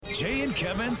Jay and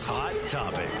Kevin's Hot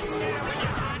Topics.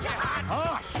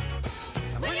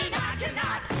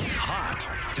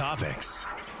 Hot Topics.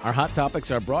 Our Hot Topics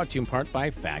are brought to you in part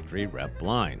by Factory Rep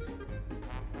Blinds.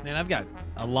 Man, I've got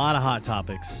a lot of hot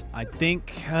topics. I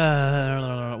think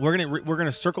we're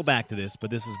gonna circle back to this,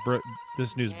 but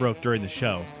this news broke during the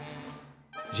show.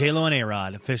 J-Lo and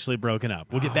A-Rod officially broken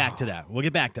up. We'll get back to that.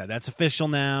 That's official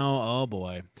now. Oh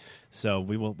boy, so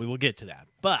we will get to that.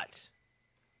 But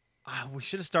we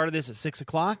should have started this at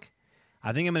 6:00.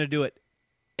 I think I'm going to do it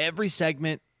every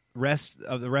segment,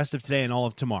 the rest of today and all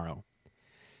of tomorrow.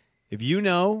 If you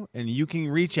know and you can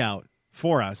reach out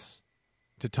for us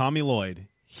to Tommy Lloyd,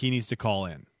 he needs to call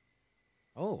in.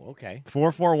 Oh, okay.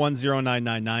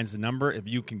 4410999 is the number. If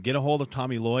you can get a hold of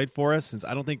Tommy Lloyd for us, since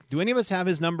I don't think, do any of us have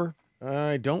his number?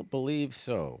 I don't believe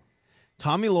so.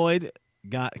 Tommy Lloyd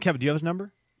Kevin, do you have his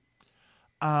number?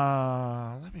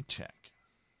 Let me check.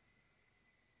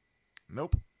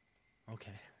 Nope.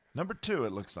 Okay. Number 2,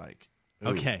 it looks like. Ooh.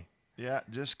 Okay. Yeah,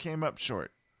 just came up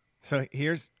short. So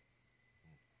here's.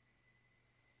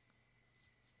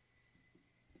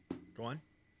 Go on.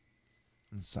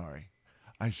 I'm sorry.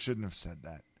 I shouldn't have said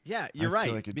that. Yeah, you're I right.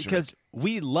 feel like a because jerk.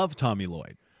 we love Tommy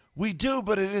Lloyd. We do,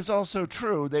 but it is also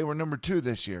true. They were number 2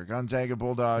 this year. Gonzaga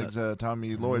Bulldogs,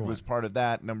 Tommy Lloyd was part of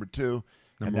that, number 2.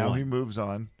 And now he moves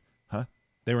on. Huh?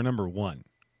 They were number 1.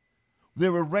 They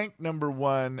were ranked number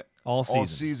 1 all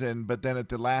season, but then at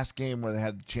the last game where they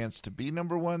had the chance to be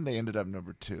number 1, they ended up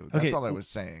number 2. That's all I was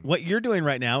saying. What you're doing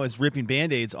right now is ripping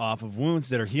Band-Aids off of wounds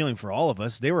that are healing for all of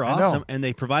us. They were awesome, and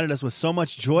they provided us with so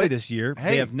much joy this year.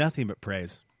 They have nothing but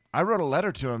praise. I wrote a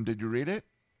letter to him. Did you read it?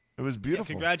 It was beautiful.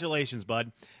 Yeah, congratulations,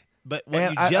 bud. But what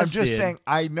and I'm just saying,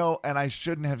 I know, and I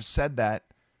shouldn't have said that,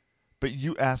 but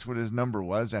you asked what his number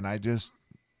was, and I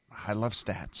love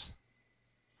stats.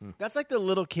 That's like the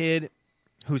little kid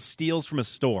who steals from a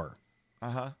store.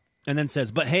 Uh-huh. And then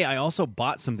says, but hey, I also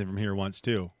bought something from here once,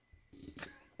 too.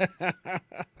 I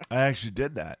actually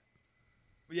did that.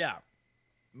 Yeah.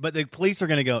 But the police are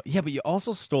going to go, yeah, but you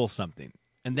also stole something.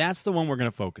 And that's the one we're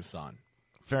going to focus on.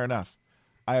 Fair enough.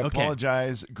 I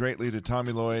apologize greatly to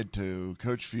Tommy Lloyd, to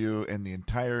Coach Few, and the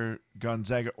entire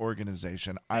Gonzaga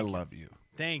organization. I love you.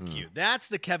 Thank you. That's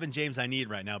the Kevin James I need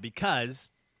right now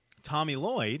because Tommy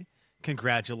Lloyd,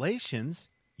 congratulations.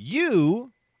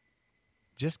 You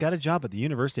just got a job at the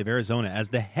University of Arizona as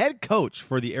the head coach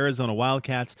for the Arizona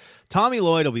Wildcats. Tommy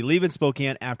Lloyd will be leaving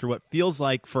Spokane after what feels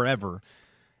like forever.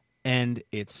 And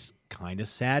it's kind of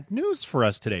sad news for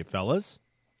us today, fellas.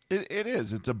 It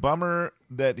is. It's a bummer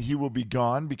that he will be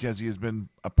gone because he has been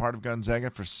a part of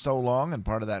Gonzaga for so long and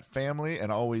part of that family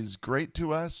and always great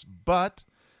to us. But,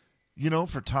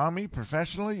 for Tommy,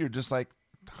 professionally, you're just like,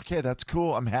 okay, that's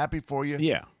cool. I'm happy for you.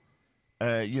 Yeah.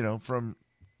 From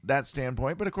that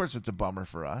standpoint. But, of course, it's a bummer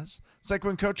for us. It's like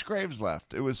when Coach Graves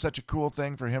left. It was such a cool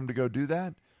thing for him to go do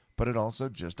that, but it also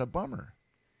just a bummer.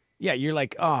 Yeah, you're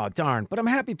like, oh, darn, but I'm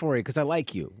happy for you because I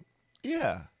like you.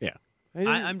 Yeah. Yeah.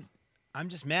 I'm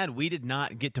just mad we did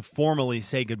not get to formally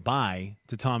say goodbye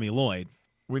to Tommy Lloyd.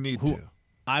 We need to.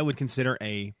 I would consider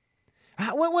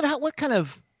what kind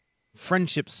of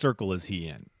friendship circle is he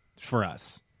in for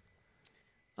us?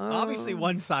 Obviously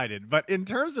one-sided, but in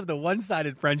terms of the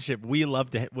one-sided friendship would love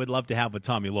to have with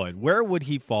Tommy Lloyd, where would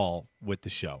he fall with the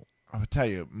show? I will tell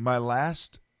you, my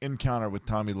last encounter with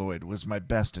Tommy Lloyd was my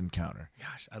best encounter.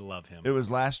 Gosh, I love him. It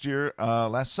was last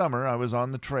summer. I was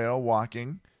on the trail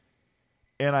walking,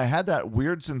 and I had that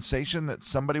weird sensation that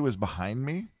somebody was behind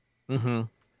me. Mm-hmm.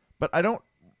 But I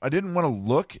didn't want to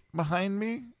look behind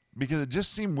me because it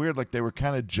just seemed weird, like they were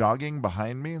kind of jogging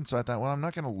behind me. And so I thought, well, I'm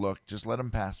not going to look. Just let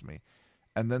them pass me.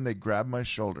 And then they grabbed my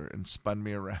shoulder and spun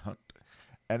me around.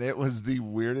 And it was the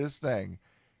weirdest thing.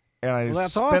 And I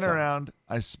spin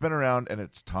around, and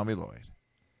it's Tommy Lloyd.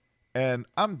 And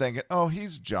I'm thinking, oh,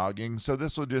 he's jogging, so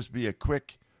this will just be a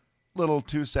quick little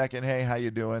 2-second, hey, how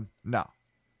you doing? No.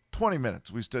 20 minutes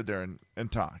we stood there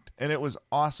and talked. And it was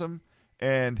awesome.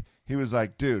 And he was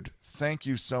like, dude, thank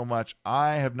you so much.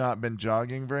 I have not been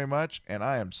jogging very much, and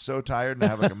I am so tired, and I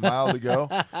have like a mile to go.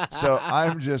 So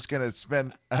I'm just going to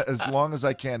spend as long as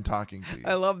I can talking to you.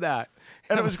 I love that.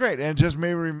 And it was great. And it just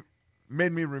made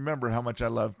me remember how much I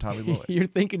love Tommy Lloyd. You're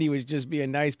thinking he was just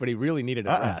being nice, but he really needed a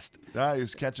rest. He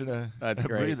was catching a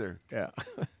breather. Yeah.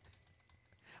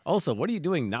 Also, what are you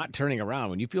doing not turning around?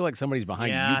 When you feel like somebody's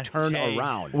behind you, you turn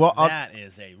around. Well, that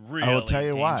is a really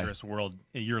dangerous world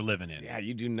you're living in. Yeah,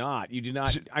 you do not. You do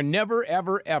not. I never,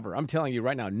 ever, ever, I'm telling you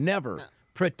right now, never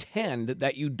pretend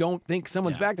that you don't think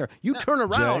someone's back there. You turn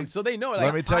around so they know. Like,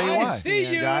 let me tell you why. See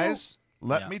you. Guys,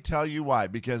 let me tell you why.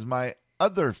 Because my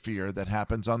other fear that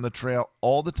happens on the trail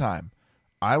all the time,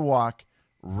 I walk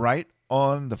right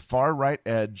on the far right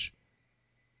edge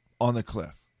on the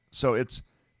cliff. So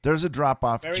there's a drop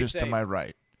off just to my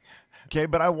right. Okay,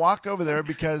 but I walk over there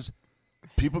because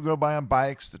people go by on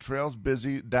bikes. The trail's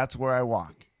busy. That's where I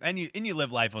walk. And you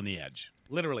live life on the edge.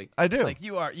 Literally. I do. Like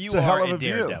you are a hell of a a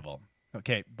view. daredevil.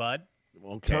 Okay, bud.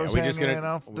 Okay, Toes are we just hanging gonna?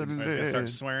 off the- We're gonna start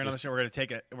swearing on the show. We're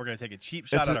gonna take a cheap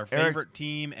shot at our favorite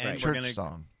team, and we're Church gonna.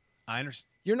 song. I understand.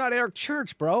 You're not Eric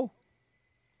Church, bro.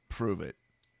 Prove it.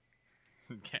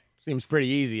 Okay. Seems pretty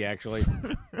easy, actually.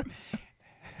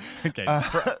 Okay.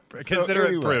 Consider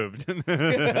it proved.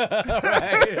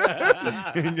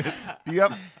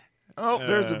 Yep. Oh,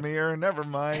 there's a mirror. Never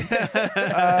mind.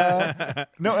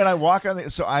 No, and I walk on the.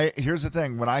 So here's the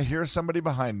thing: when I hear somebody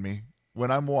behind me when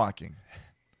I'm walking,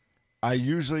 I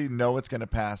usually know it's going to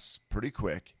pass pretty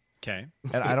quick. Okay.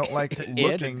 And I don't like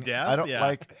looking. Death? I don't Yeah.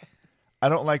 like. I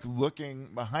don't like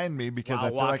looking behind me because While I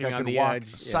feel like walking I on could the walk edge.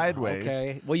 Yeah, sideways.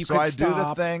 okay. Well, you so could I do the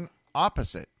stop. thing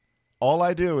opposite. All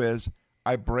I do is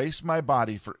I brace my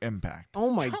body for impact. Oh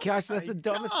my gosh, that's the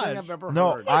dumbest thing I've ever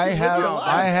No, heard. I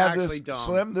have Actually this dumb.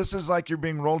 Slim. This is like you're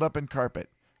being rolled up in carpet.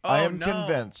 I am no.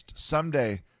 convinced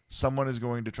someday someone is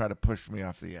going to try to push me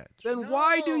off the edge. Then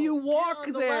why do you walk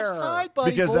on the there? left side,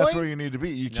 buddy Because boy. that's where you need to be.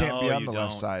 You can't No, be on you the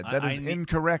left don't. side. I- That I is need-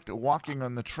 incorrect. Walking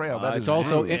on the trail. That is It's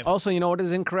also rude. you know what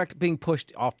is incorrect? Being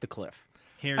pushed off the cliff.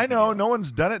 Here's I the know deal. no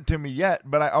one's done it to me yet,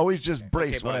 but I always just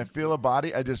brace when I bud. feel a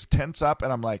body. I just tense up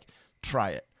and I'm like,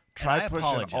 try it. Try I pushing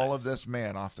all apologize. of this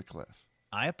man off the cliff.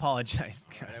 I apologize.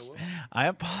 Gosh. I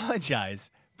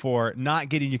apologize for not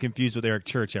getting you confused with Eric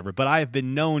Church ever, but I have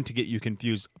been known to get you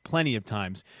confused plenty of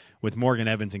times with Morgan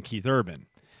Evans and Keith Urban.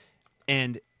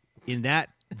 And in that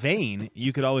vein,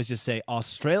 you could always just say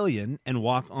Australian and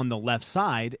walk on the left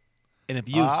side. And if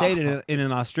you say it in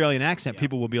an Australian accent,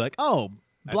 people will be like, oh,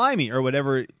 blimey, or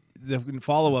whatever the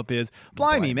follow-up is.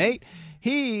 Blimey, mate.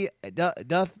 He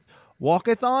doth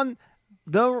walketh on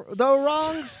the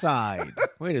wrong side.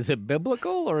 Wait, is it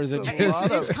biblical or is it It's a just?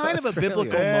 lot It's kind of a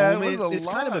biblical Yeah, it moment. was a It's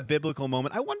kind of a lot. biblical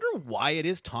moment. I wonder why it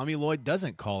is Tommy Lloyd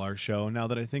doesn't call our show now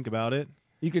that I think about it.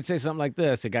 You could say something like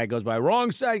this: a guy goes by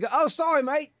wrong side. You go, oh, sorry,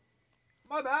 mate.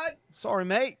 My bad. Sorry,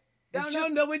 mate. Down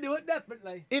under, we do it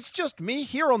differently. It's just me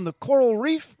here on the coral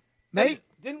reef, mate.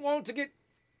 Didn't want to get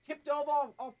tipped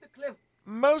over off the cliff.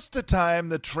 Most of the time,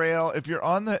 the trail, if you're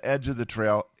on the edge of the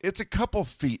trail, it's a couple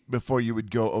feet before you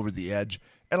would go over the edge.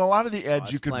 And a lot of the edge,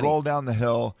 that's you could plenty. roll down the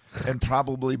hill and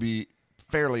probably be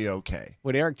fairly okay.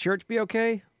 Would Eric Church be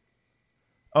okay?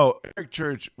 Oh, Eric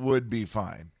Church would be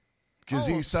fine. Because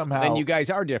he somehow... Then you guys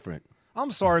are different.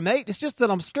 I'm sorry, mate. It's just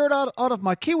that I'm scared out of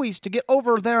my kiwis to get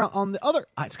over there on the other.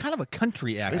 It's kind of a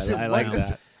country accent. I like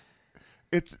that.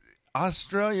 It's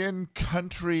Australian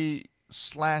country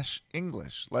 /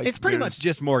 English. Like It's pretty there's- much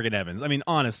just Morgan Evans. I mean,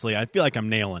 honestly, I feel like I'm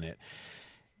nailing it.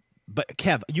 But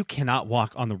Kev, you cannot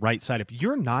walk on the right side if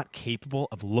you're not capable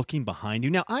of looking behind you.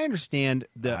 Now, I understand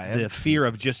the fear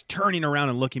of just turning around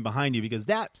and looking behind you because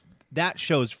that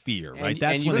shows fear, right?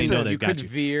 That's when they know they've you got could you.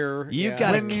 veer. You've yeah.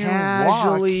 got When to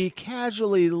you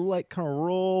casually, like kind of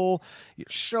roll your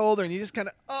shoulder, and you just kind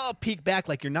of peek back,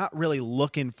 like you're not really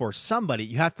looking for somebody.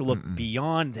 You have to look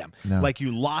beyond them, like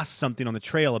you lost something on the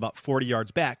trail about 40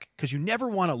 yards back, because you never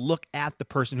want to look at the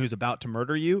person who's about to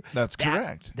murder you. That's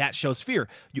correct. That shows fear.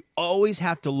 You always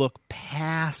have to look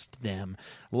past them,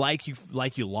 like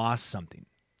you lost something.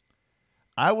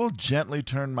 I will gently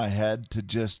turn my head to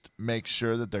just make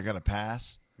sure that they're going to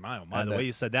pass. My, oh my, And the way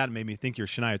you said that made me think you're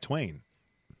Shania Twain.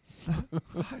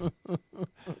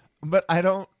 But I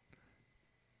don't.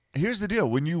 Here's the deal: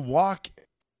 when you walk,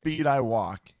 speed I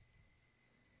walk,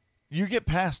 you get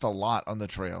past a lot on the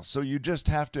trail. So you just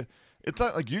have to. It's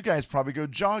not like you guys probably go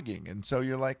jogging, and so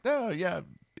you're like, no, yeah.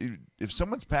 If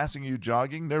someone's passing you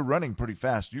jogging, they're running pretty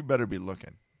fast. You better be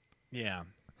looking. Yeah.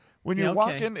 When Yeah, you're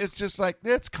okay. walking, it's just like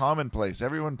it's commonplace.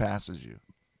 Everyone passes you.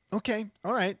 Okay.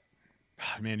 All right.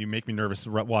 Man, you make me nervous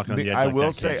walking on the edge. I like will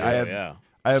that, say Kev. I have. yeah.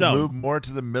 I have So- moved more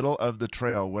to the middle of the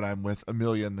trail when I'm with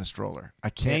Amelia in the stroller. I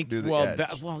can't do the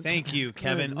edge. Thank you,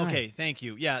 Kevin. Okay, thank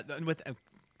you. Yeah.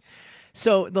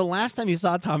 So the last time you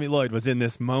saw Tommy Lloyd was in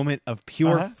this moment of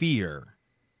pure Uh-huh. fear.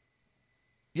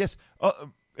 Yes, and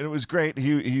it was great.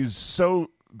 He's so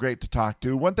great to talk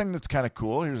to. One thing that's kind of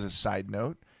cool. Here's a side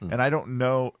note, and I don't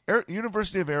know.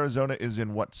 University of Arizona is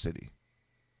in what city?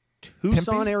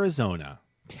 Tucson, Tempe? Arizona.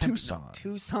 Tucson.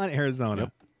 Tucson, Arizona.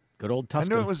 Yep. Good old I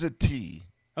Tuscan. knew it was a T.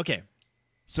 Okay.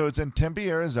 So it's in Tempe,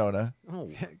 Arizona.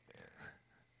 Oh,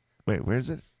 Wait, where is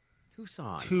it?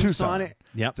 Tucson. Tucson.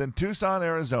 Yep. It's in Tucson,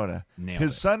 Arizona. Nailed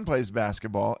His it. son plays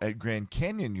basketball at Grand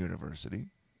Canyon University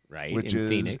Right, Which in is-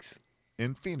 Phoenix.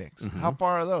 in Phoenix. Mm-hmm. How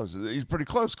far are those? He's pretty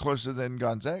closer than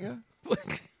Gonzaga.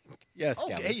 Yes,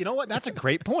 Okay, Kevin. you know what? That's a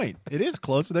great point. It is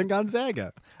closer than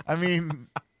Gonzaga. I mean,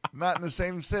 not in the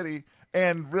same city.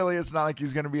 And really, it's not like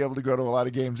he's going to be able to go to a lot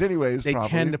of games anyways. They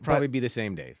tend to probably but, be the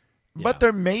same days. But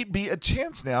there may be a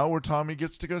chance now where Tommy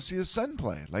gets to go see his son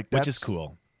play. Which is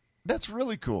cool. That's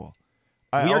really cool.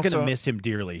 We are going to miss him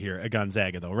dearly here at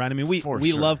Gonzaga, though, right? I mean, we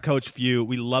love Coach Few.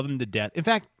 We love him to death. In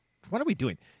fact, what are we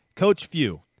doing? Coach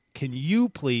Few, can you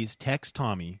please text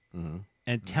Tommy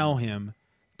and tell him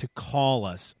to call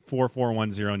us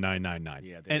 4410999?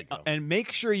 Yeah, and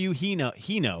make sure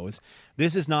he knows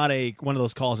this is not one of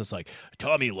those calls that's like,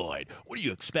 Tommy Lloyd, what do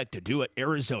you expect to do at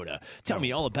Arizona? Tell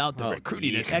me all about the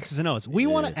recruiting at X's and O's. We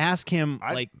want to ask him,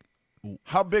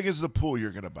 how big is the pool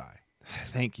you're going to buy?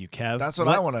 Thank you, Kev. That's what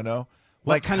I want to know.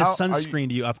 What kind of sunscreen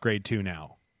do you upgrade to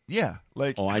now? Yeah.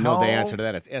 I know the answer to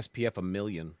that. It's SPF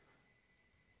 1,000,000.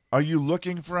 Are you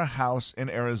looking for a house in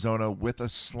Arizona with a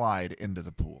slide into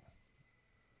the pool?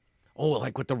 Oh,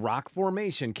 like with the rock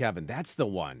formation, Kevin. That's the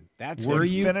one. That's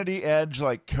Infinity Edge,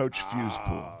 like Coach Few's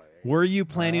pool. Were you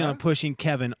planning on pushing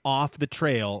Kevin off the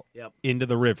trail into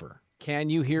the river? Can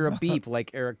you hear a beep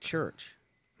like Eric Church?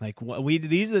 Like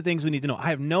these are the things we need to know. I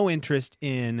have no interest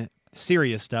in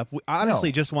serious stuff. We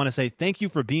honestly just want to say thank you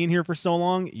for being here for so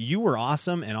long. You were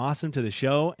awesome and awesome to the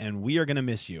show, and we are going to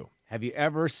miss you. Have you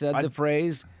ever said the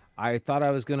phrase, I thought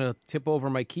I was going to tip over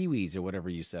my kiwis, or whatever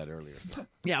you said earlier?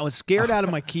 Yeah, I was scared out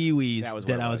of my kiwis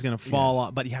that I was going to fall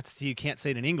off. But you can't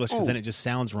say it in English because then it just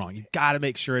sounds wrong. You got to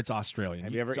make sure it's Australian.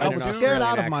 Have you ever I was scared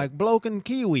out of my bloken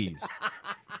kiwis.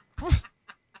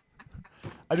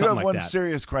 I do have one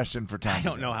serious question for Tommy. I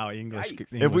don't know how English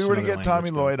if we were to get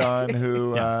Tommy Lloyd on,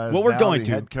 who is we're going the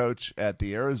head coach at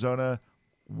the Arizona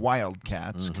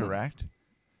Wildcats, correct?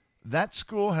 That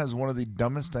school has one of the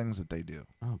dumbest things that they do.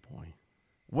 Oh, boy.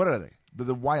 What are they? They're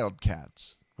the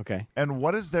Wildcats. Okay. And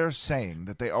what is their saying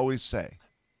that they always say?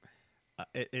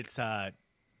 It's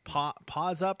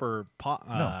paws up or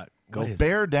no. Go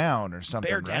bear down or something.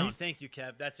 Bear down. Right? Thank you,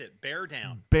 Kev. That's it. Bear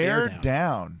down. Bear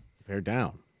down. Bear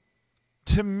down.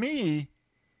 To me,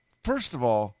 first of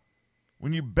all,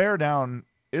 when you bear down,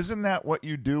 isn't that what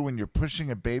you do when you're pushing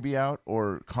a baby out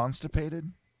or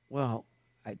constipated? Well,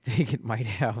 I think it might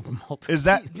have multiple. Is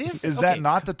that that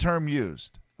not the term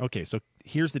used? Okay, so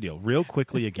here's the deal, real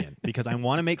quickly again, because I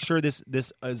want to make sure this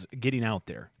is getting out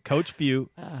there. Coach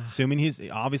Few, assuming he's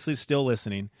obviously still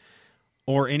listening,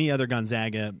 or any other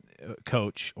Gonzaga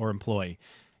coach or employee,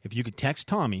 if you could text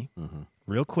Tommy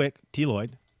real quick, T.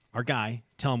 Lloyd, our guy,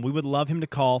 tell him we would love him to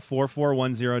call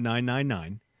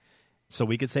 4410999 so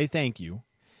we could say thank you,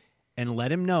 and let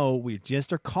him know we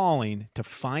just are calling to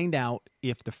find out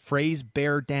if the phrase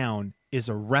bear down is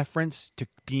a reference to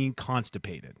being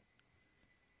constipated.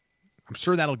 I'm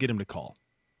sure that'll get him to call.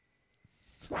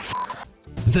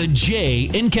 The Jay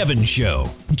and Kevin Show.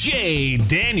 Jay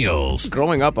Daniels.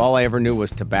 Growing up, all I ever knew was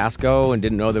Tabasco and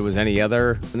didn't know there was any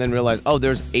other. And then realized,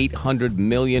 there's 800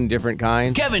 million different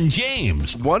kinds. Kevin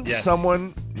James. Once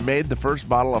someone made the first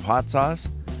bottle of hot sauce,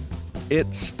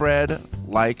 it spread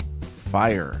like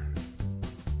fire.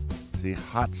 See,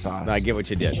 hot sauce. I get what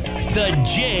you did. The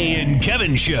Jay and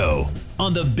Kevin Show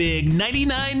on the Big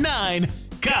 99.9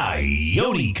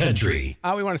 Coyote Country.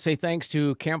 We want to say thanks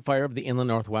to Campfire of the Inland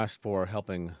Northwest for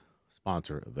helping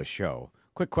sponsor the show.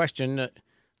 Quick question.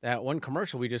 That one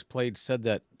commercial we just played said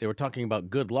that they were talking about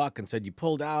good luck and said you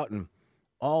pulled out and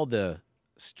all the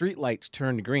street lights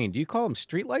turned green. Do you call them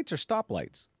street lights or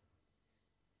stoplights?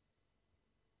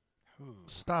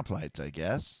 Stoplights, I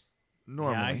guess.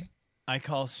 Normally. Yeah, I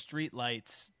call street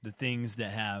lights the things that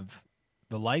have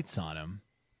the lights on them.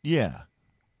 Yeah.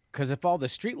 Because if all the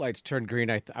street lights turned green,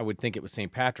 I would think it was St.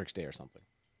 Patrick's Day or something.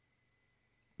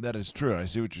 That is true. I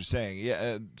see what you're saying.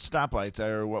 Yeah, stoplights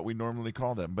are what we normally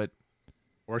call them,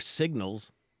 or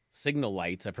signals, signal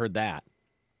lights. I've heard that.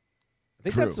 I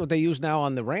think True. that's what they use now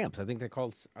on the ramps. I think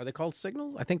are they called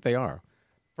signals? I think they are.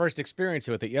 First experience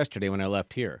with it yesterday when I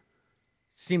left here.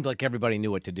 Seemed like everybody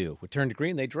knew what to do. It turned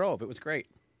green, they drove. It was great.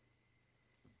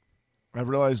 I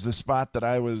realized the spot that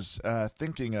I was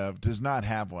thinking of does not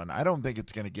have one. I don't think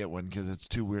it's going to get one because it's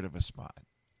too weird of a spot.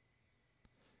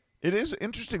 It is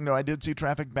interesting, though. I did see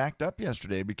traffic backed up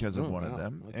yesterday because of one of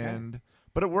them, okay.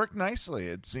 But it worked nicely.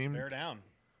 It seemed Bear down.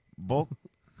 both.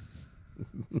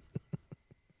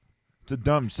 It's a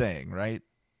dumb saying, right?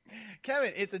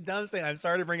 Kevin, it's a dumb saying. I'm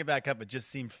sorry to bring it back up. It just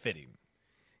seemed fitting.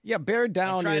 Yeah, bear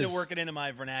down. I'm trying to work it into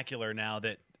my vernacular now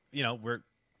that we're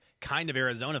kind of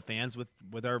Arizona fans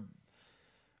with our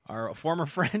former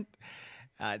friend.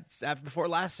 It's after before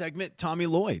last segment, Tommy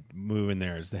Lloyd moving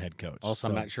there as the head coach. Also,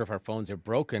 I'm not sure if our phones are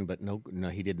broken, but no,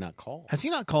 he did not call. Has he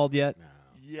not called yet? No.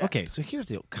 Yet. Okay, so here's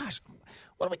the deal. Gosh,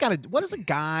 What does a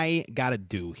guy gotta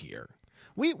do here?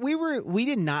 We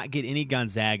did not get any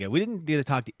Gonzaga. We didn't get to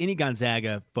talk to any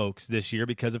Gonzaga folks this year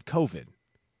because of COVID.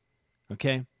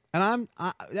 Okay, and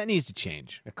that needs to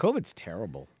change. COVID's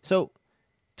terrible. So,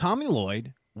 Tommy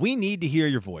Lloyd, we need to hear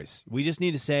your voice. We just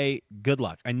need to say good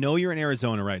luck. I know you're in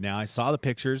Arizona right now. I saw the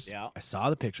pictures. Yeah. I saw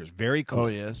the pictures. Very cool. Oh,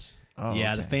 yes. Oh,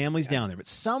 yeah, okay. the family's down there. But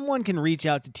someone can reach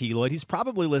out to T. Lloyd. He's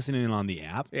probably listening in on the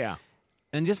app. Yeah.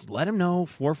 And just let him know,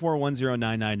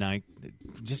 4410999.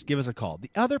 Just give us a call. The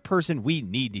other person we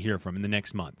need to hear from in the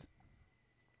next month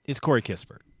is Corey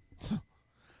Kispert.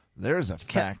 There's a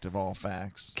fact of all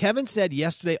facts. Kevin said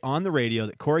yesterday on the radio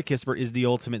that Corey Kispert is the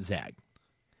ultimate Zag.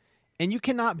 And you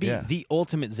cannot be the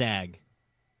ultimate Zag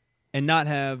and not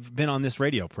have been on this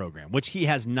radio program, which he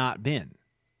has not been.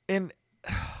 And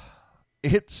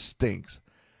it stinks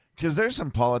because there's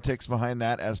some politics behind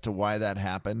that as to why that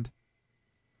happened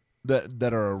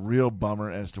that are a real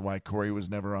bummer as to why Corey was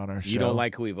never on our show. You don't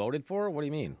like who he voted for? What do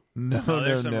you mean? No,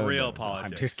 There's some no, real no.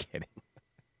 politics. I'm just kidding.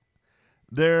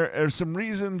 There are some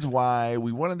reasons why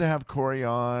we wanted to have Corey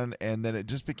on, and then it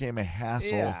just became a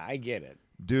hassle Yeah, I get it.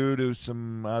 due to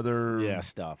some other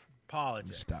Stuff.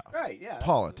 Politics. stuff. Right, yeah.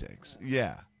 Politics,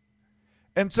 yeah.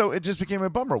 And so it just became a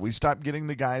bummer. We stopped getting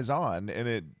the guys on, and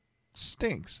it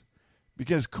stinks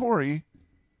because Corey,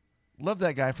 loved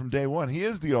that guy from day one. He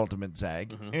is the ultimate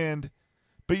Zag.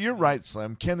 But you're right,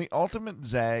 Slim. Can the ultimate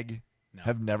Zag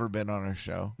have never been on our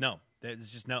show? No.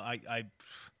 There's just no.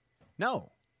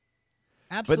 No.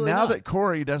 But Absolutely now not. that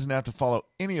Corey doesn't have to follow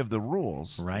any of the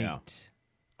rules Right. Yeah.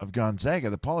 of Gonzaga,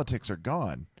 the politics are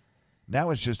gone.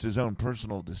 Now it's just his own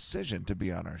personal decision to be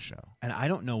on our show. And I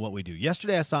don't know what we do.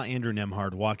 Yesterday, I saw Andrew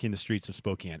Nemhard walking the streets of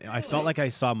Spokane, and I felt like I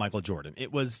saw Michael Jordan.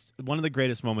 It was one of the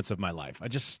greatest moments of my life. I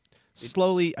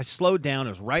slowed down.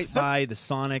 It was right by the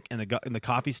Sonic and the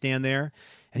coffee stand there,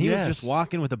 and he was just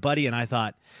walking with a buddy, and I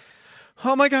thought,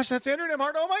 oh my gosh, that's Andrew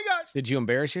Nemhard. Oh my gosh. Did you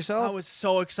embarrass yourself? I was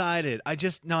so excited. I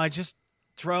just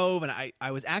drove, and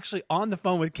I was actually on the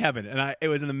phone with Kevin, and it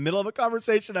was in the middle of a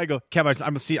conversation. I go, Kevin,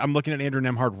 I'm looking at Andrew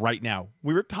Nemhard right now.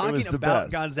 We were talking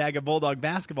about Gonzaga Bulldog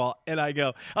basketball, and I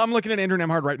go, I'm looking at Andrew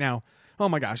Nemhard right now. Oh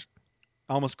my gosh,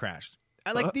 I almost crashed.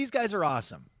 These guys are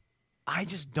awesome. I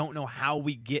just don't know how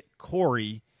we get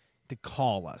Corey to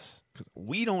call us because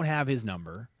we don't have his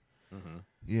number.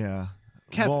 Yeah.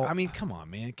 Kev, Well, I mean, come on,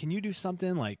 man. Can you do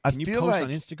something like? I Can you feel post like on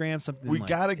Instagram something? we like,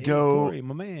 gotta hey, go Corey,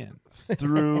 my man.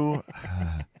 through.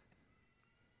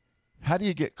 How do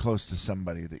you get close to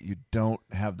somebody that you don't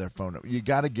have their phone number? You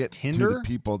got to get to Tinder? the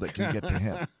people that can get to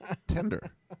him. Tinder.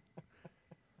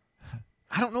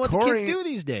 I don't know what the Corey- kids do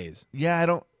these days. Yeah, I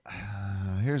don't.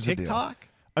 Here's the deal. TikTok.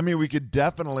 I mean, we could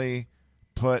definitely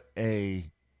put a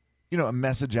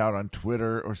message out on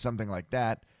Twitter or something like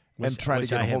that and try to which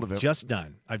get I a hold have of him. just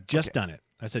done. I've just done it.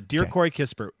 I said, "Dear Okay. Corey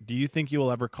Kispert, do you think you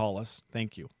will ever call us?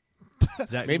 Thank you." Is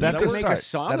that, Maybe is you that could what- make a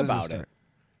song That is a about start. it.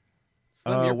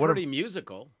 Slim, you're what pretty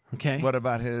musical. okay? What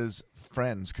about his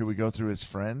friends? Could we go through his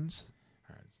friends?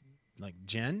 Like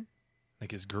Jen, like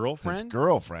his girlfriend? His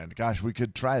girlfriend. Gosh, we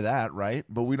could try that, right?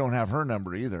 But we don't have her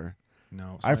number either.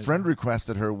 No, I sorry. friend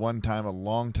requested her one time a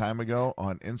long time ago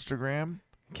on Instagram,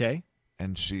 Okay.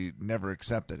 and she never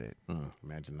accepted it.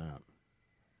 Imagine that.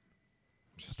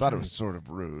 Just thought it was sort of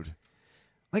rude.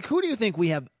 Like, who do you think we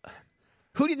have?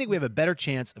 Who do you think we have a better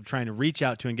chance of trying to reach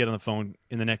out to and get on the phone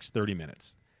in the next 30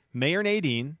 minutes? Mayor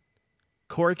Nadine,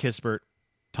 Corey Kispert,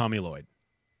 Tommy Lloyd.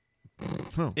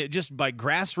 It just by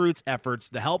grassroots efforts,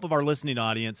 the help of our listening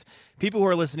audience, people who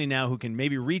are listening now who can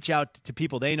maybe reach out to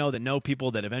people they know that know people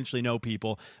that eventually know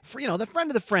people, for, the friend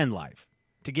of the friend life,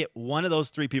 to get one of those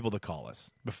three people to call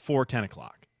us before 10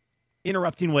 o'clock,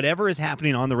 interrupting whatever is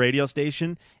happening on the radio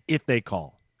station if they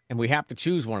call. And we have to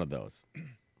choose one of those.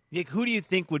 Like, who do you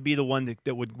think would be the one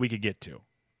that we could get to?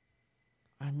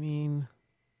 I mean,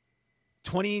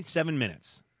 27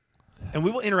 minutes. And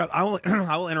we will interrupt. I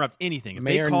will interrupt anything. If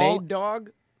Mayor they call, Nade Dog?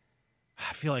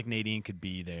 I feel like Nadine could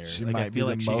be there. She I might feel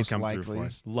be like the she could most come likely. through for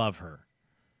us. Love her.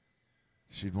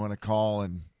 She'd want to call,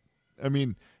 and I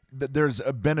mean, there's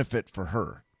a benefit for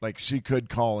her. Like, she could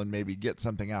call and maybe get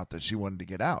something out that she wanted to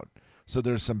get out. So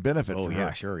there's some benefit Oh, for yeah,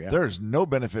 her. sure, yeah. There's no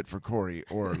benefit for Corey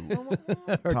or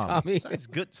Or Tommy. Tommy? So it's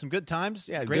good. Some good times.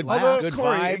 Yeah, great good laughs. Although Good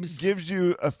Corey vibes. gives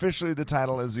you officially the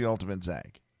title as the ultimate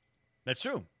Zag. That's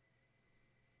true.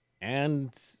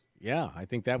 And, yeah, I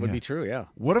think that would Yeah. be true, yeah.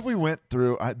 What if we went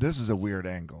through? This is a weird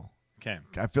angle. Okay.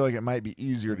 I feel like it might be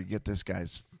easier to get this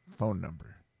guy's phone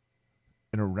number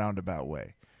in a roundabout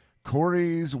way.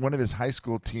 Corey's one of his high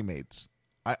school teammates.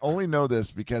 I only know this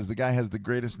because the guy has the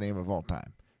greatest name of all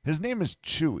time. His name is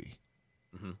Chewy.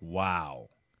 Wow.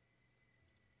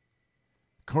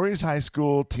 Corey's high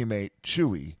school teammate,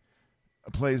 Chewy,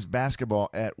 plays basketball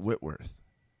at Whitworth.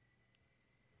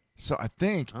 So I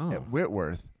think at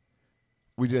Whitworth,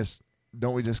 we just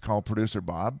call producer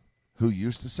Bob, who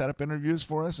used to set up interviews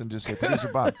for us, and just say, Producer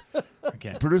Bob.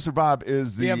 Okay. Producer Bob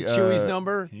is the... Do you have Chewy's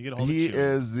number? Can you get a hold He of Chewy?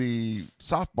 is the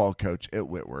softball coach at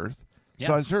Whitworth. Yeah.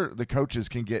 So I'm sure the coaches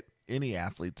can get any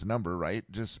athlete's number, right?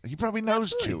 He probably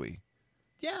knows Absolutely. Chewy.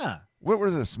 Yeah.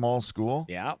 Whitworth is a small school.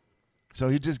 Yeah. So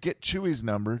he'd just get Chewy's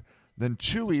number. Then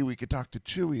Chewy, we could talk to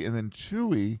Chewy, and then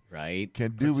Chewy Right.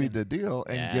 can do the deal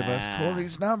and give us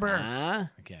Corey's number.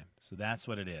 Okay. So that's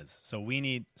what it is. So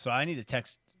I need to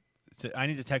text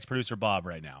producer Bob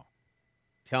right now.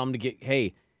 Tell him to get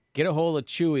a hold of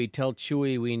Chewy. Tell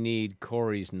Chewy we need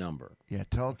Corey's number. Yeah,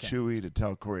 tell Chewy to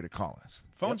tell Corey to call us.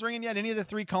 Phone's ringing yet? Any of the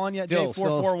three calling yet? Still.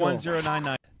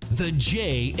 J441099. The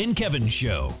Jay and Kevin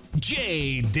Show.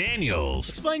 Jay Daniels.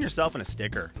 Explain yourself in a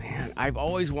sticker. Man, I've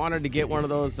always wanted to get one of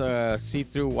those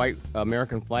see-through white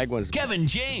American flag ones. Kevin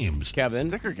James. Kevin.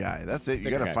 Sticker guy. That's it. You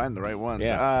Sticker got to guy. find the right ones.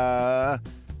 Yeah.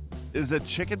 Is a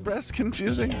chicken breast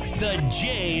confusing? The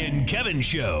Jay and Kevin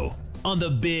Show on the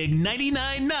Big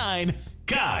 99.9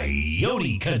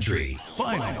 Coyote Country.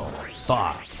 Final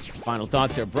thoughts. Final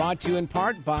thoughts are brought to you in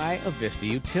part by Avista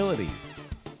Utilities.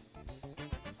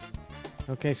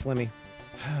 Okay, Slimmy.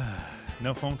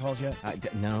 No phone calls yet?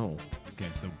 No. Okay,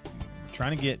 so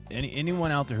trying to get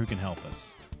anyone out there who can help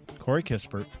us. Corey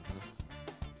Kispert,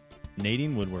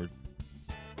 Nadine Woodward,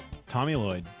 Tommy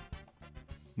Lloyd,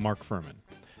 Mark Furman.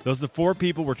 Those are the four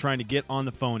people we're trying to get on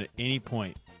the phone at any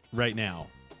point right now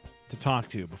to talk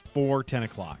to before 10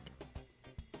 o'clock.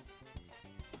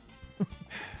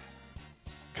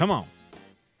 Come on.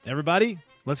 Everybody,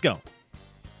 let's go.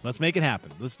 Let's make it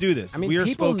happen. Let's do this. I mean, we are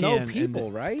people Spokane, know and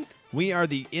people, right? we are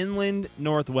the inland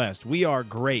Northwest. We are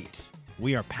great.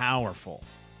 We are powerful.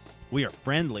 We are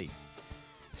friendly.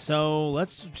 So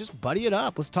let's just buddy it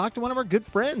up. Let's talk to one of our good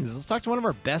friends. Let's talk to one of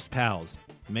our best pals.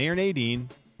 Mayor Nadine,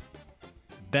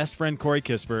 best friend Corey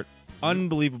Kispert,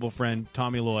 unbelievable friend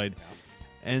Tommy Lloyd,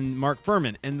 and Mark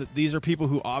Furman. And these are people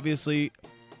who obviously,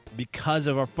 because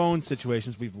of our phone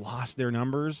situations, we've lost their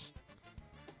numbers.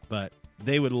 But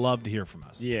they would love to hear from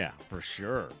us. Yeah, for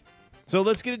sure. So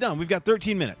let's get it done. We've got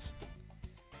 13 minutes.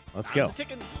 Let's go.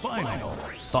 Final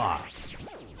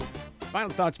thoughts. Final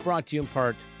thoughts brought to you in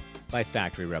part by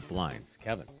Factory Rep Blinds.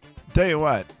 Kevin. Tell you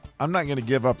what, I'm not going to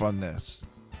give up on this.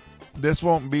 This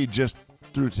won't be just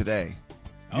through today.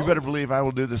 You better believe I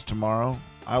will do this tomorrow.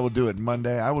 I will do it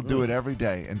Monday. I will do it every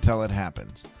day until it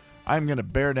happens. I'm going to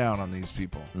bear down on these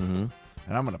people. Mm-hmm.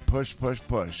 And I'm going to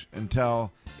push until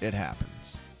it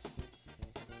happens.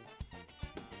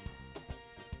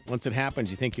 Once it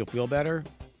happens, you think you'll feel better?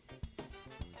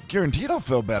 Guaranteed I'll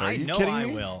feel better. Are I you know kidding I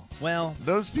me? will. Well,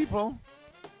 Those people,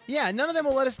 yeah, none of them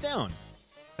will let us down.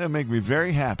 that make me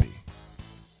very happy.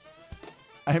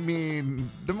 I mean,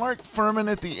 the Mark Furman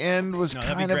at the end was No,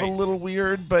 that'd be kind of a great. little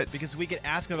weird, but Because we could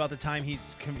ask him about the time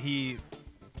he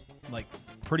like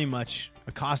pretty much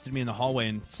accosted me in the hallway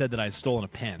and said that I had stolen a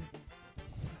pen.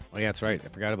 Oh, yeah, that's right. I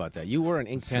forgot about that. You were an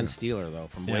ink pen stealer, though,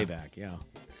 from way Yeah. back. Yeah.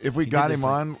 if we He got did him this,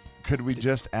 like- on, could we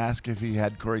just ask if he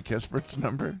had Corey Kispert's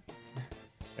number?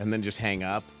 And then just hang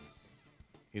up.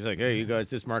 He's like, hey, you guys,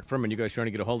 this is Mark Furman. You guys trying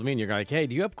to get a hold of me? And you're like, hey,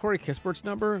 do you have Corey Kispert's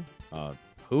number?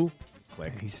 Who?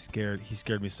 Click. He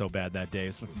scared me so bad that day.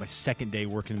 It's my second day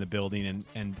working in the building,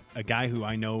 and a guy who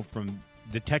I know from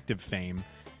detective fame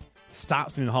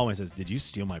stops me in the hallway and says, "Did you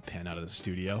steal my pen out of the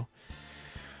studio?"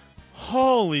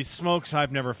 Holy smokes,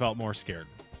 I've never felt more scared.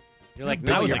 You're like,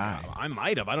 I no, was you're like, I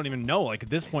might have. I don't even know. Like, at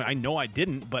this point, I know I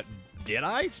didn't, but did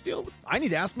I steal? I need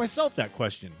to ask myself that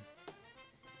question.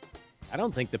 I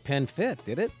don't think the pen fit,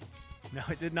 did it? No,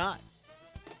 it did not.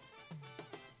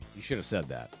 You should have said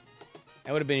that.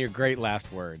 That would have been your great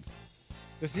last words.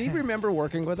 Does he remember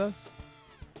working with us?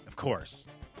 Of course.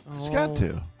 He's got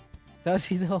to. Does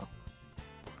he, though?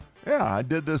 Yeah, I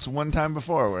did this one time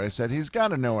before where I said he's got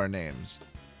to know our names.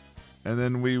 And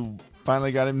then we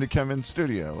finally got him to come in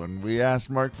studio, and we asked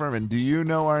Mark Furman, do you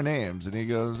know our names? And he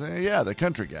goes, yeah, the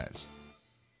country guys.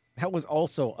 That was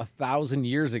also 1,000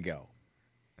 years ago.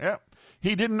 Yep.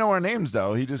 He didn't know our names,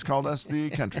 though. He just called us the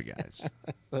country guys.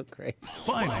 So great.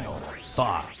 Final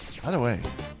thoughts. By the way,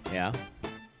 Yeah.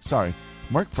 sorry,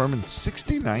 Mark Furman's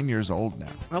 69 years old now.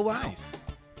 Oh, wow. Nice.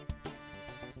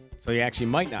 So you actually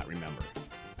might not remember.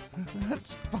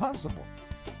 That's possible.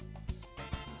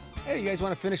 Hey, you guys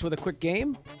want to finish with a quick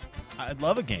game? I'd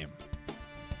love a game.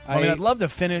 I'd love to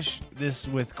finish this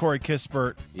with Corey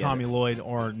Kispert, Yeah. Tommy Lloyd,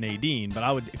 or Nadine, but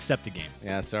I would accept a game.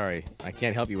 Yeah, sorry. I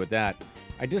can't help you with that.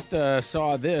 I just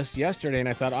saw this yesterday, and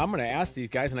I thought, I'm going to ask these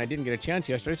guys, and I didn't get a chance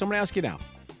yesterday, so I'm going to ask you now.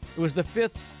 It was the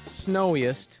 5th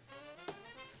snowiest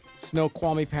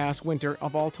Snoqualmie Pass winter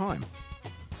of all time.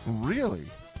 Really?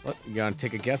 You gonna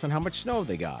take a guess on how much snow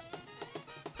they got?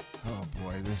 Oh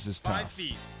boy, this is tough. 5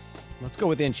 feet. Let's go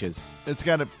with inches. It's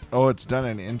got to. Oh, it's done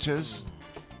in inches.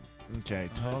 Okay,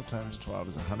 12 times 12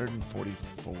 is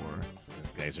 144. You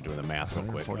guys are doing the math real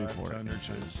quick. 144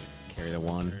 inches. Carry the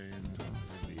one.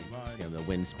 Give the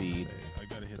wind speed. I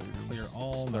gotta hit the clear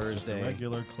all. Thursday.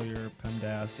 Regular clear.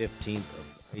 PEMDAS. 15th of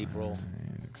April.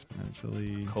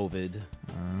 Exponentially. COVID.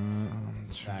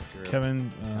 Factor.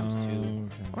 Kevin. Times 2. I want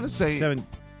to say Kevin.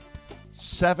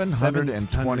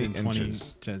 720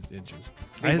 inches. inches.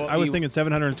 Well, I was you- thinking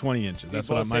 720 inches. That's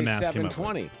what my math came up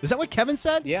 720. with. Is that what Kevin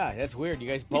said? Yeah, that's weird. You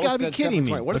guys both gotta be said kidding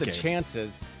me. 720. What are the Okay.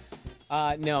 chances?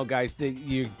 No, guys,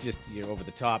 you're over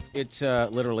the top. It's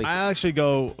literally I actually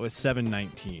go with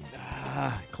 719.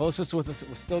 closest was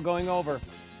still going over.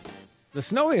 The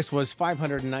snowiest was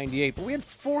 598, but we had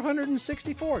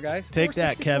 464, guys. Take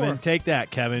that, 464. Kevin. Take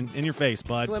that, Kevin. In your face,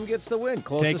 bud. Slim gets the win. Take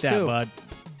Closest that, too. bud.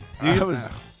 I was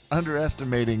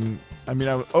underestimating. I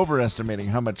was overestimating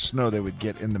how much snow they would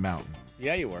get in the mountain.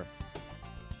 Yeah, you were.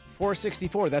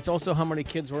 464. That's also how many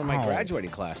kids were in my Ow.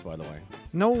 graduating class, by the way.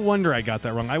 No wonder I got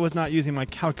that wrong. I was not using my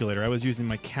calculator. I was using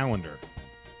my calendar.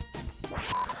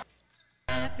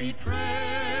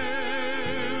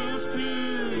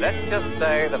 Let's just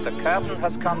say that the curtain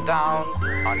has come down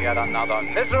on yet another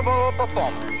miserable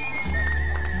performance.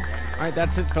 All right,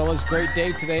 that's it, fellas. Great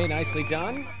day today. Nicely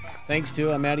done. Thanks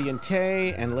to Maddie and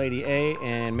Tay and Lady A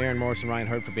and Maren Morris and Ryan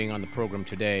Hurd for being on the program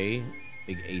today.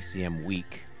 Big ACM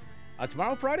week.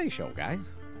 Tomorrow, Friday show, guys.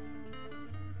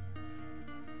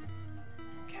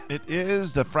 It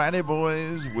is the Friday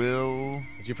Boys will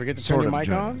Did you forget to turn sort your of mic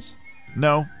join on? us.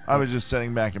 No, I was just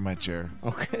sitting back in my chair.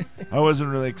 Okay. I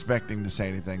wasn't really expecting to say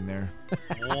anything there.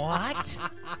 What?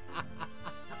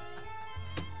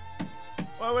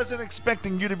 Well, I wasn't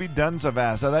expecting you to be done so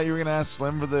fast. I thought you were going to ask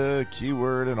Slim for the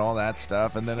keyword and all that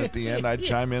stuff, and then at the end I'd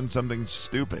chime in something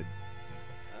stupid.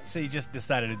 So you just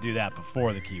decided to do that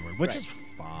before the keyword, which Right. is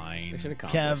fine. Mission Kev,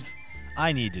 accomplished.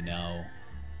 I need to know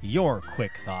your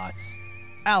quick thoughts.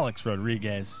 Alex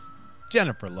Rodriguez,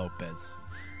 Jennifer Lopez.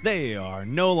 They are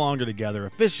no longer together,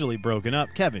 officially broken up.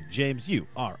 Kevin, James, you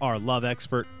are our love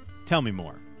expert. Tell me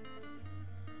more.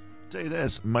 Tell you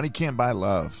this, money can't buy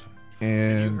love.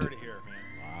 And you heard it here,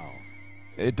 man. Wow.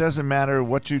 it doesn't matter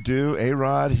what you do.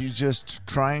 A-Rod, he's just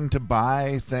trying to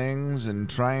buy things and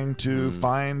trying to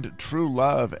find true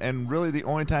love. And really the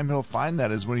only time he'll find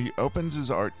that is when he opens his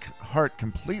heart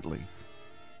completely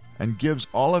and gives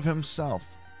all of himself.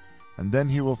 And then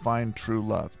he will find true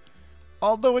love.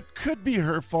 Although it could be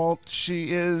her fault.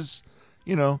 She is,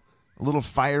 a little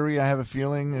fiery, I have a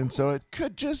feeling. And so it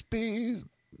could just be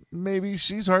maybe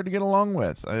she's hard to get along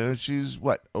with. She's,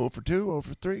 0 for 2, 0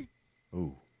 for 3?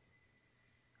 Ooh.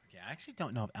 Okay, I actually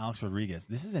don't know if Alex Rodriguez.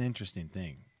 This is an interesting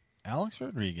thing. Alex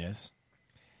Rodriguez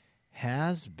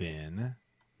has been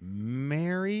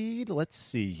married. Let's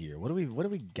see here. What do we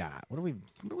got? What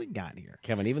do we got here?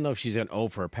 Kevin, even though she's an O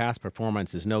for her past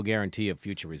performance, is no guarantee of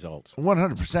future results.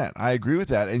 100%. I agree with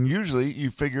that. And usually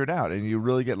you figure it out and you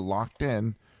really get locked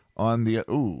in on the,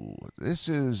 this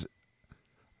is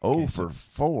 0 for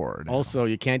 4. now. Also,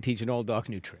 you can't teach an old dog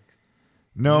new tricks.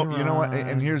 No, you know what?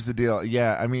 And here's the deal.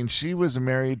 Yeah, she was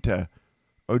married to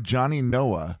Johnny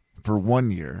Noah for 1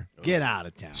 year. Get out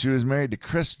of town. She was married to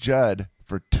Chris Judd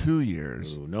for 2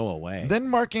 years. Ooh, no way. Then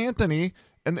Mark Anthony,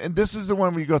 and this is the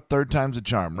one where you go third time's a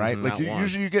charm, right? Not once.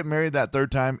 Usually you get married that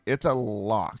third time, it's a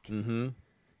lock. Mm-hmm.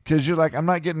 Because you're like, I'm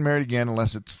not getting married again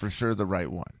unless it's for sure the right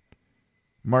one.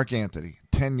 Mark Anthony,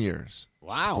 10 years.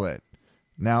 Wow. Split.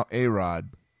 Now A-Rod.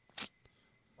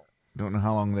 Don't know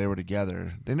how long they were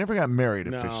together. They never got married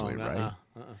officially, right?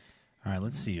 All right,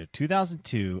 let's see here.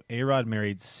 2002, A-Rod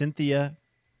married Cynthia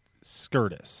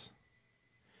Skirtis.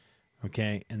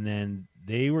 Okay, and then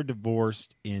they were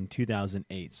divorced in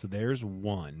 2008. So there's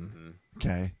one.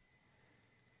 Okay.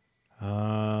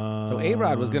 So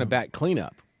A-Rod was going to bat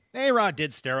cleanup. A-Rod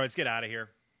did steroids. Get out of here.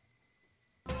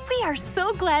 We are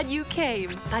so glad you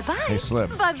came. Bye-bye. Hey, Slip.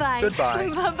 Bye-bye. Goodbye.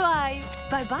 Bye-bye.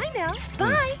 Bye-bye now.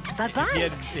 Bye. Bye-bye.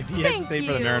 If he had Thank stayed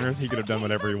for the you. Mariners, he could have done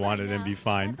whatever he wanted and be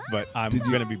fine. But I'm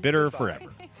going to be bitter forever.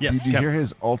 Yes, Did you Kevin. hear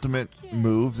his ultimate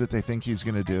move that they think he's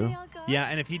going to do? Yeah,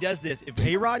 and if he does this, if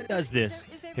A-Rod does this,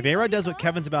 if A-Rod does what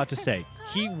Kevin's about to say,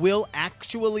 he will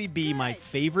actually be my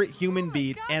favorite human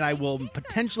being, and I will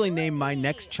potentially name my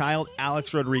next child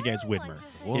Alex Rodriguez Widmer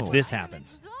if this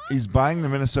happens. He's buying the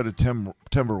Minnesota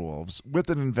Timberwolves with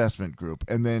an investment group,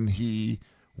 and then he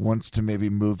wants to maybe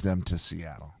move them to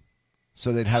Seattle.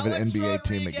 So they'd have an NBA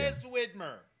team again.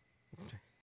 Widmer.